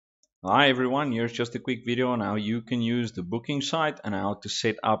Hi everyone, here's just a quick video on how you can use the booking site and how to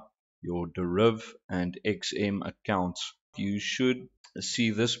set up your Deriv and XM accounts. You should see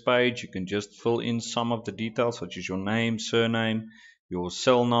this page. You can just fill in some of the details such as your name, surname, your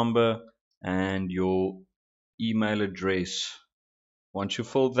cell number and your email address. Once you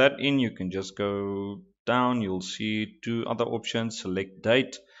fill that in, you can just go down. You'll see two other options. Select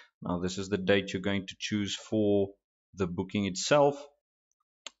date. Now this is the date you're going to choose for the booking itself.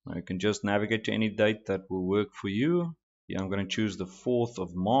 Now you can just navigate to any date that will work for you. Here I'm going to choose the 4th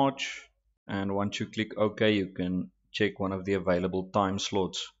of March, and once you click OK, you can check one of the available time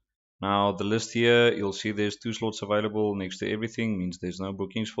slots. Now the list here, you'll see there's 2 slots available next to everything, means there's no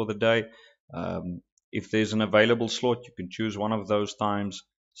bookings for the day. If there's an available slot, you can choose one of those times,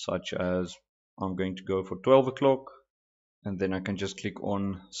 such as I'm going to go for 12 o'clock, and then I can just click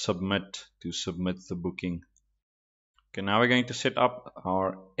on submit to submit the booking. Okay, now we're going to set up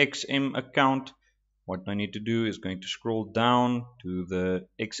our XM account. What I need to do is going to scroll down to the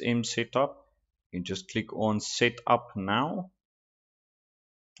XM setup and just click on set up now.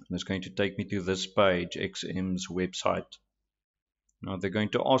 And it's going to take me to this page, XM's website. Now they're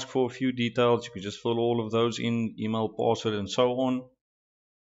going to ask for a few details. You can just fill all of those in, email, password and so on.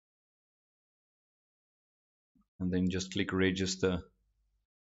 And then just click register.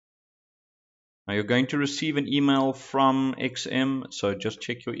 Now you're going to receive an email from XM, so just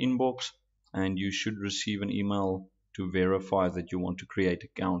check your inbox and you should receive an email to verify that you want to create an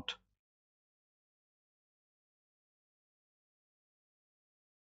account.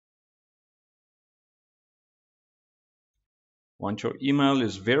 Once your email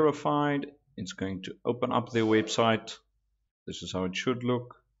is verified, it's going to open up their website. This is how it should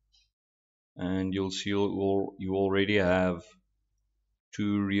look, and you'll see you already have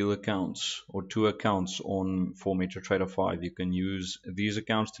two real accounts or two accounts on for MetaTrader 5. You can use these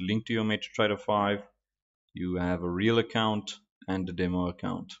accounts to link to your MetaTrader 5. You have a real account and a demo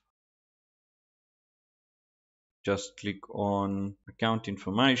account. Just click on account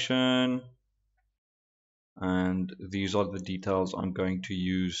information, and these are the details I'm going to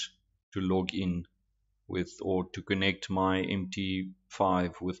use to log in with or to connect my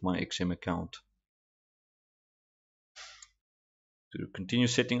MT5 with my XM account. To continue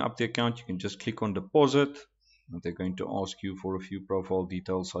setting up the account, you can just click on deposit, and they're going to ask you for a few profile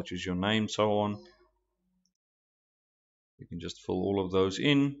details such as your name, so on. You can just fill all of those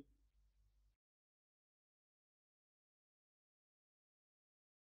in.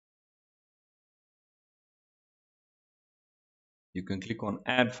 You can click on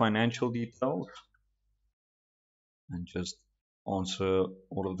add financial details and just answer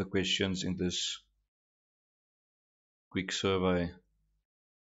all of the questions in this quick survey.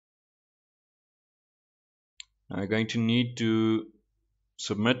 Now you're going to need to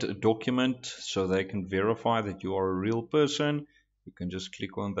submit a document so they can verify that you are a real person. You can just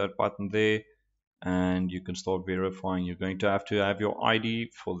click on that button there and you can start verifying. You're going to have your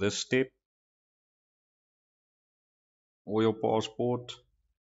ID for this step or your passport.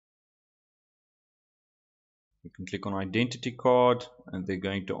 You can click on identity card and they're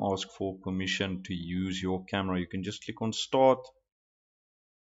going to ask for permission to use your camera. You can just click on start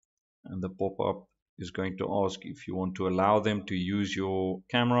and the pop-up is going to ask if you want to allow them to use your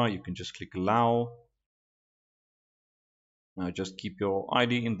camera. You can just click allow. Now just keep your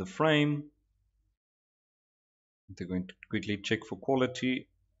ID in the frame. They're going to quickly check for quality.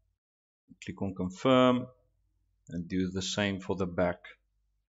 Click on confirm and do the same for the back.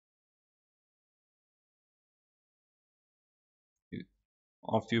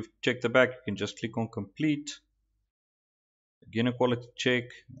 After you've checked the back, you can just click on complete. Again, a quality check,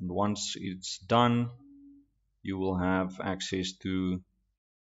 and once it's done, you will have access to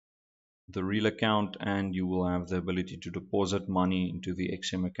the real account and you will have the ability to deposit money into the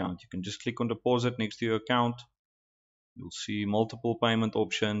XM account. You can just click on deposit next to your account. You'll see multiple payment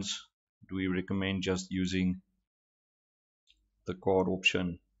options. We recommend just using the card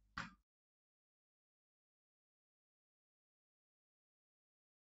option.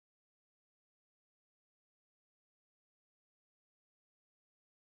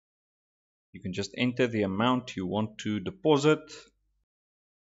 You can just enter the amount you want to deposit.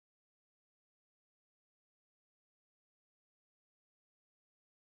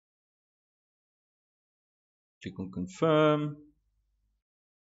 Click on confirm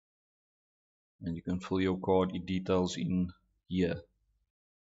and you can fill your card details in here.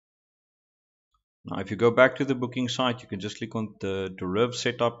 Now if you go back to the booking site, you can just click on the Deriv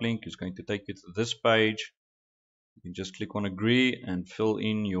setup link. It's going to take you to this page. You can just click on agree and fill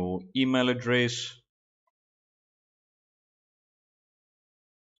in your email address.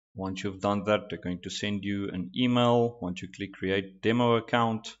 Once you've done that, they're going to send you an email. Once you click create demo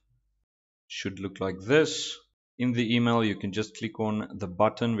account, it should look like this. In the email, you can just click on the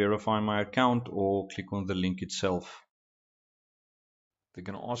button verify my account or click on the link itself. They're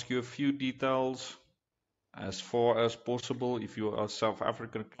going to ask you a few details as far as possible. If you are a South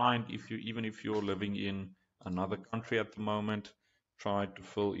African client, even if you're living in another country at the moment, try to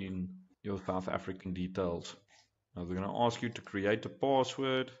fill in your South African details. Now they're going to ask you to create a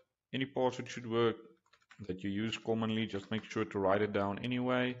password. Any password should work that you use commonly. Just make sure to write it down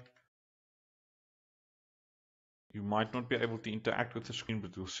anyway. You might not be able to interact with the screen,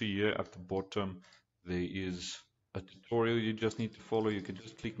 but you'll see here at the bottom there is a tutorial you just need to follow. You can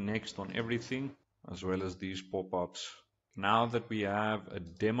just click next on everything, as well as these pop-ups. Now that we have a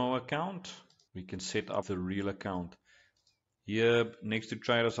demo account, we can set up the real account. Here next to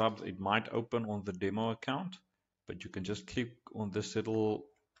Traders Hub, it might open on the demo account, but you can just click on this little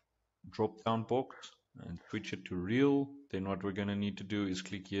drop down box and switch it to real. Then what we're going to need to do is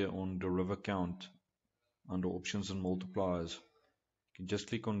click here on Deriv account under options and multipliers. You can just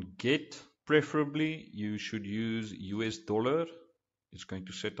click on get. Preferably you should use US dollar. It's going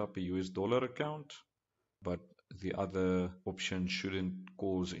to set up a US dollar account, but the other option shouldn't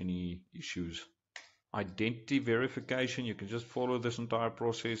cause any issues. Identity verification, you can just follow this entire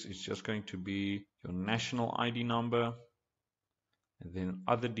process. It's just going to be your national ID number, and then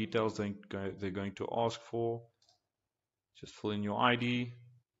other details they're going to ask for. Just fill in your ID.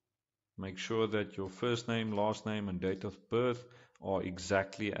 Make sure that your first name, last name, and date of birth are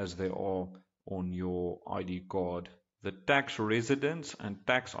exactly as they are on your ID card. The tax residence and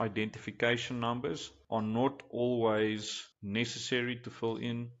tax identification numbers are not always necessary to fill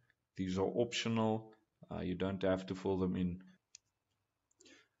in. These are optional. You don't have to fill them in.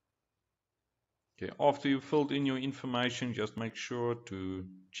 Okay, after you've filled in your information, just make sure to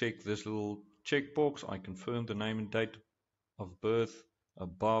check this little checkbox. I confirm the name and date of birth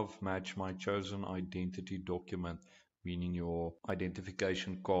above match my chosen identity document, meaning your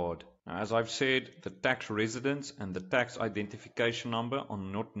identification card. Now, as I've said, the tax residence and the tax identification number are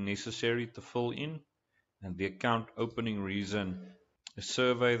not necessary to fill in, and the account opening reason, a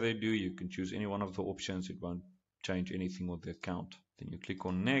survey they do, you can choose any one of the options. It won't change anything with the account. Then you click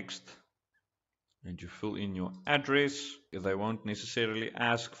on next and you fill in your address. They won't necessarily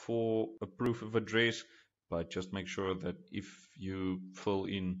ask for a proof of address, but just make sure that if you fill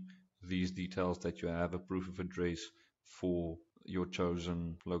in these details that you have a proof of address for your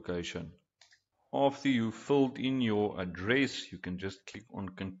chosen location. After you've filled in your address, you can just click on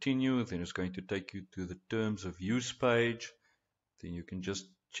continue. Then it's going to take you to the terms of use page. Then you can just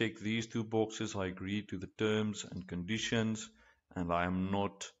check these two boxes. I agree to the terms and conditions, and I am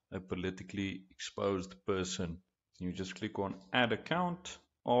not a politically exposed person. Then you just click on add account.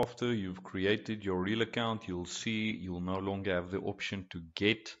 After you've created your real account, you'll see you'll no longer have the option to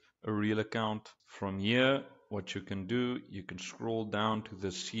get a real account. From here, what you can do, you can scroll down to the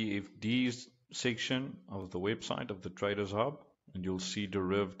CFDs section of the website of the Traders Hub, and you'll see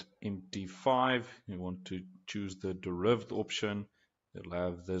derived MT5. You want to choose the derived option. It'll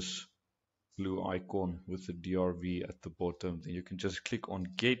have this blue icon with the DRV at the bottom. Then you can just click on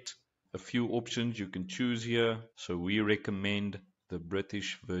get. A few options you can choose here. So we recommend the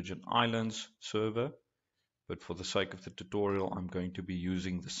British Virgin Islands server, but for the sake of the tutorial, I'm going to be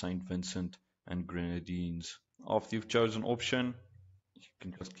using the St. Vincent and Grenadines. After you've chosen option, you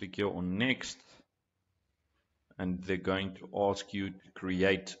can just click here on next, and they're going to ask you to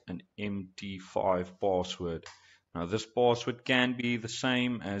create an MT5 password. Now this password can be the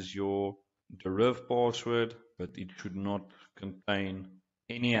same as your Deriv password, but it should not contain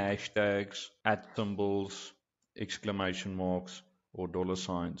any hashtags, @ symbols, exclamation marks, or dollar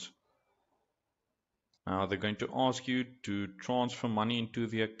signs. Now they're going to ask you to transfer money into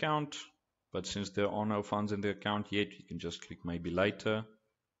the account, but since there are no funds in the account yet, you can just click maybe later.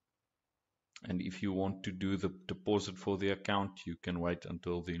 And if you want to do the deposit for the account, you can wait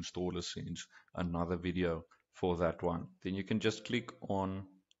until the installer sends another video for that one. Then you can just click on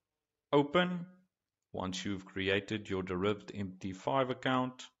open once you've created your derived MT5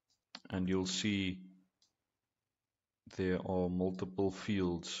 account, and you'll see there are multiple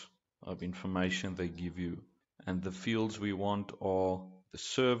fields of information they give you, and the fields we want are the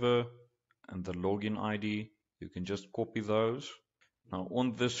server and the login ID. You can just copy those. Now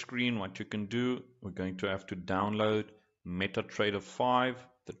on this screen, what you can do, we're going to have to download MetaTrader 5,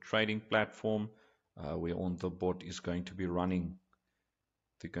 the trading platform where on the bot is going to be running.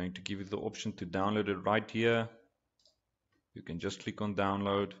 They're going to give you the option to download it right here. You can just click on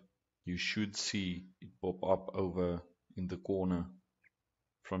download. You should see it pop up over in the corner.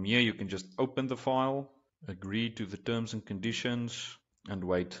 From here you can just open the file, agree to the terms and conditions, and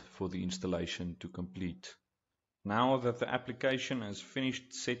wait for the installation to complete. Now that the application has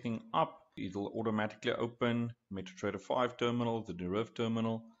finished setting up, it'll automatically open MetaTrader 5 terminal, the Deriv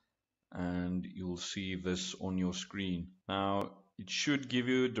terminal, and you'll see this on your screen. Now it should give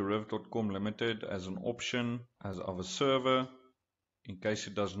you Deriv.com Limited as an option as of a server. In case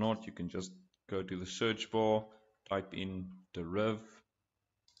it does not, you can just go to the search bar, type in Deriv,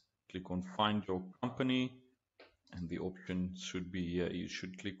 click on find your company, and the option should be here. You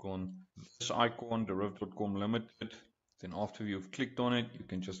should click on this icon, Deriv.com Limited. Then after you've clicked on it, you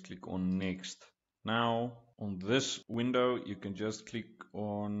can just click on next. Now on this window, you can just click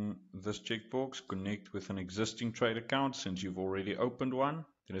on this checkbox, connect with an existing trade account since you've already opened one.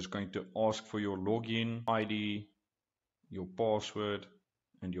 Then it's going to ask for your login ID, your password,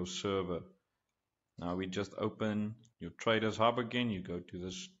 and your server. Now we just open your Traders Hub again. You go to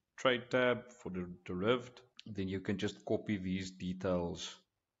this trade tab for the derived. Then you can just copy these details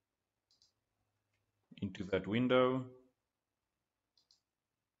into that window.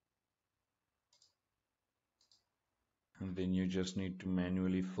 And then you just need to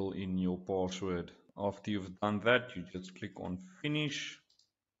manually fill in your password. After you've done that, you just click on finish.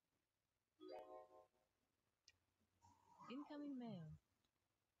 Incoming mail.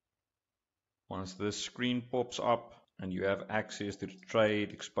 Once this screen pops up and you have access to the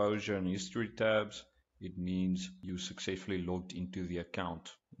trade, exposure and history tabs, it means you successfully logged into the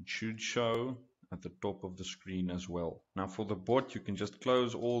account. It should show at the top of the screen as well. Now for the bot, you can just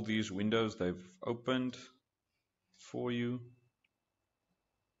close all these windows they've opened for you.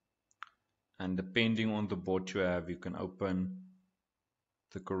 And depending on the bot you have, you can open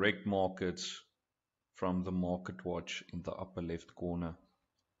the correct markets from the market watch in the upper left corner.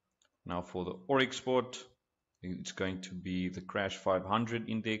 Now for the Oryx bot, it's going to be the Crash 500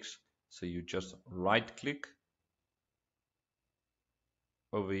 index. So you just right click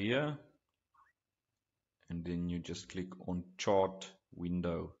over here and then you just click on chart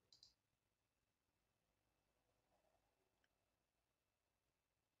window.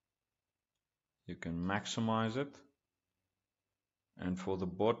 You can maximize it, and for the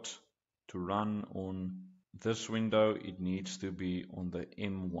bot to run on this window, it needs to be on the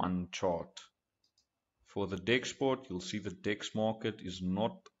M1 chart. For the DEX bot, you'll see the DEX market is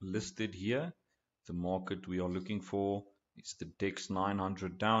not listed here. The market we are looking for is the DEX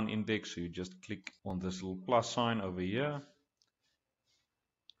 900 down index, so you just click on this little plus sign over here.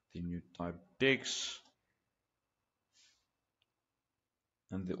 Then you type DEX,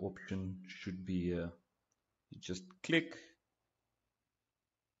 and the option should be here. You just click,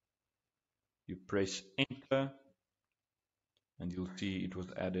 you press enter, and you'll see it was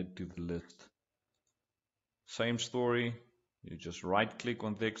added to the list. Same story, you just right click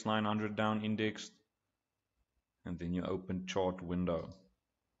on DEX 900 down index, and then you open chart window.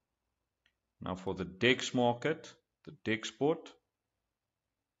 Now for the DEX market, the DEX bot,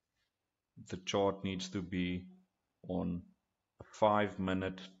 the chart needs to be on a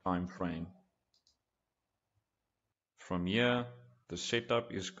 5-minute time frame. From here, the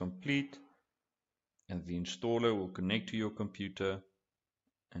setup is complete and the installer will connect to your computer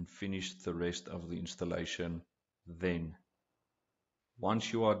and finish the rest of the installation then.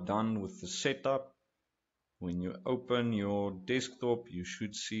 Once you are done with the setup, when you open your desktop, you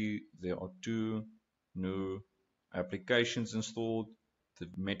should see there are two new applications installed, the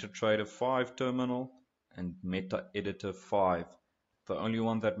MetaTrader 5 terminal and MetaEditor 5. The only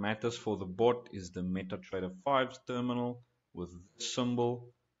one that matters for the bot is the MetaTrader 5 terminal with this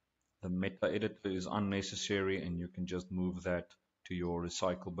symbol. The MetaEditor is unnecessary and you can just move that to your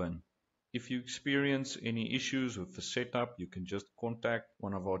recycle bin. If you experience any issues with the setup, you can just contact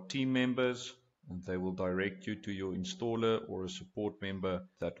one of our team members and they will direct you to your installer or a support member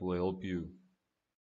that will help you.